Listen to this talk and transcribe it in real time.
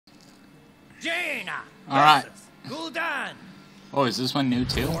Alright. Oh, is this one new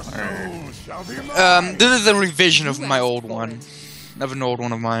too? Or... This is a revision of my old one. Of an old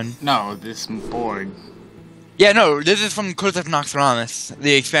one of mine. No, this board. Yeah, no, this is from Curse of Noxramas,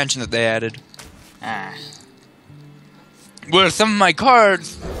 the expansion that they added. Ah. Where some of my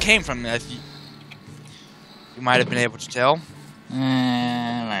cards came from, as you might have been able to tell.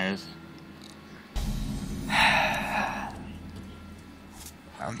 I'm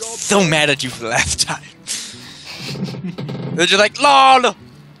so mad at you for the last time. They're just like, LOL!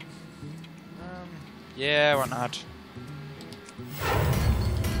 Yeah, why not?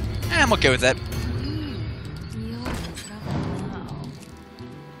 I'm okay with that.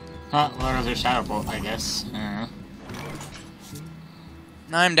 Well, there's a Shadow Bolt, I guess.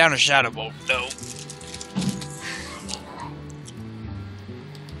 I'm down a Shadow Bolt, though.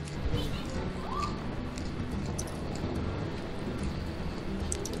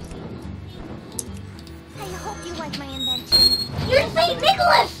 I hope you like my invention. You're St.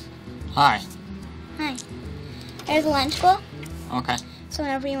 Nicholas! Hi. Hi. There's a lunch bowl. Okay. So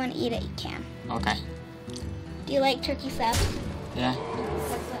whenever you want to eat it, you can. Okay. Do you like turkey subs? Yeah.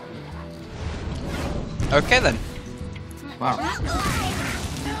 Okay, then. Wow.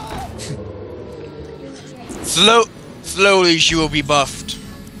 Slowly she will be buffed.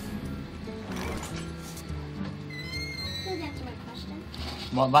 Please answer my question.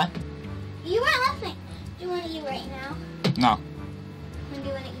 What? You weren't listening. Do you want to eat right now? No. When do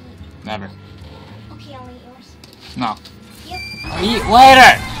you want to eat? Never. Okay, I'll eat yours. No. Yep. I'll eat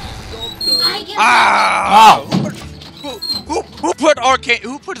later! I get Ah! Who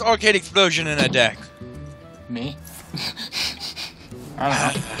put arcade explosion in a deck? Me? I don't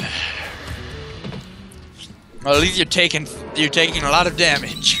know. Well, at least you're taking a lot of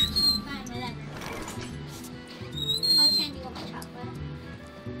damage. Fine, whatever. I'll send you a chocolate.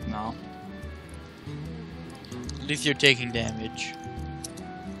 No. At least you're taking damage.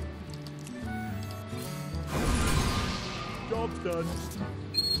 Job's done.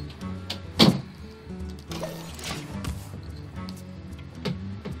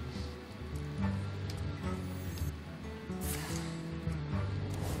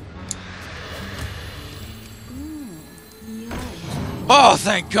 Oh,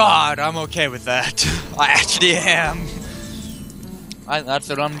 thank God! I'm okay with that. I actually am. That's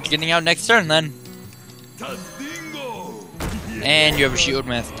what I'm getting out next turn, then. And you have a Shield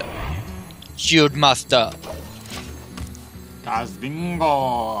Master. Shield Master.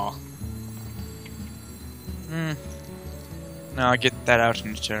 Bingo. No, I'll get that out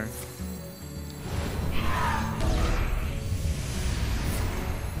in a turn.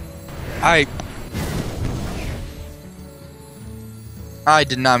 I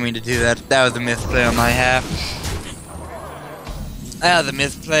did not mean to do that. That was a misplay on my half. That was a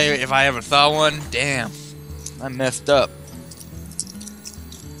misplay if I ever saw one. Damn. I messed up.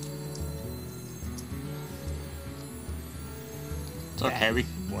 It's okay, It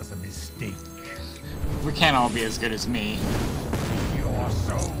was a mistake. we can't all be as good as me. Your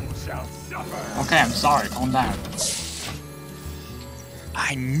soul shall suffer. Okay, I'm sorry, calm down.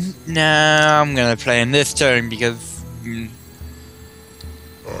 I'm gonna play in this turn because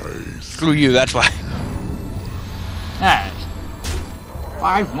screw you. That's why. Hey.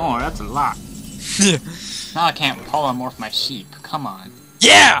 5 more, that's a lot. Now I can't polymorph my sheep, come on.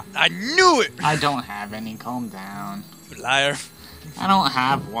 Yeah, I knew it. I don't have any, calm down. You liar. I don't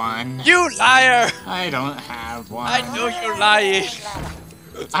have one. You liar. I don't have one. I know you're lying.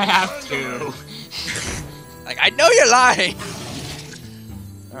 I have 2. Like, I know you're lying.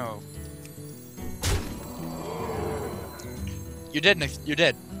 Oh. You did, Nick. You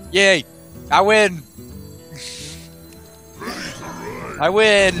did. Yay. I win. I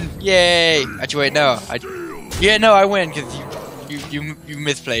win. Yay. Actually, wait, no. Yeah, no, I win because you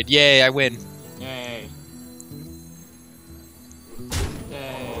misplayed. Yay, I win. Yay.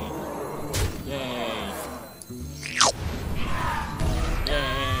 Yay. Yay. Yay.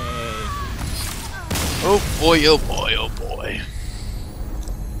 Oh boy, oh boy, oh boy.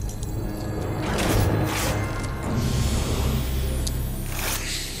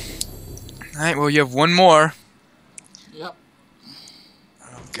 Alright, well, you have one more. Yep.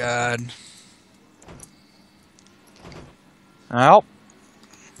 Oh, God. Well,